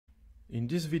In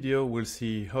this video, we'll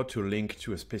see how to link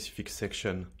to a specific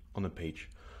section on a page.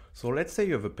 So let's say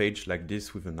you have a page like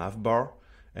this with a navbar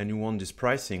and you want this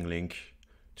pricing link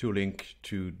to link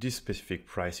to this specific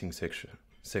pricing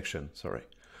section.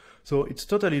 So it's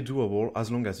totally doable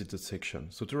as long as it's a section.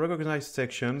 So to recognize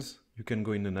sections, you can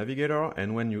go in the navigator,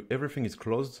 and when everything is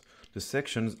closed, the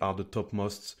sections are the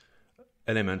topmost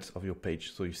elements of your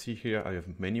page. So you see here I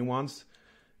have many ones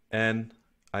and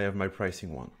I have my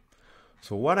pricing one.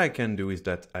 So what I can do is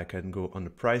that I can go on the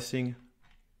pricing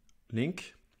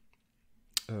link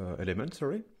element,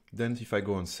 Then if I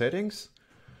go on settings,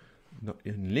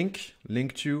 in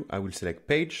link to, I will select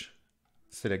page,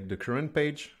 select the current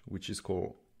page, which is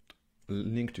called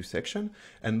link to section.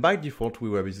 And by default,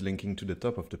 WeWeb is linking to the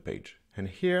top of the page. And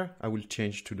here I will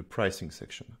change to the pricing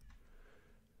section.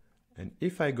 And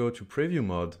if I go to preview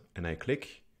mode and I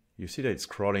click, you see that it's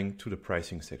scrolling to the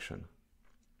pricing section.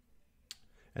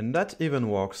 And that even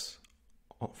works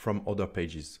from other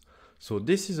pages. So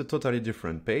this is a totally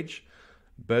different page,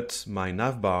 but my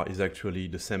navbar is actually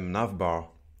the same navbar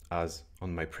as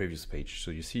on my previous page.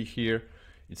 So you see here,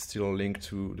 it's still linked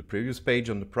to the previous page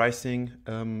on the pricing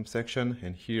section,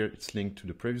 and here it's linked to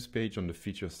the previous page on the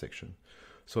features section.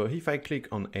 So if I click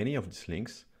on any of these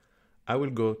links, I will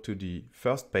go to the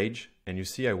first page, and you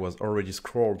see I was already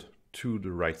scrolled to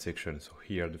the right section. So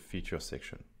here, the feature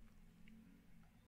section.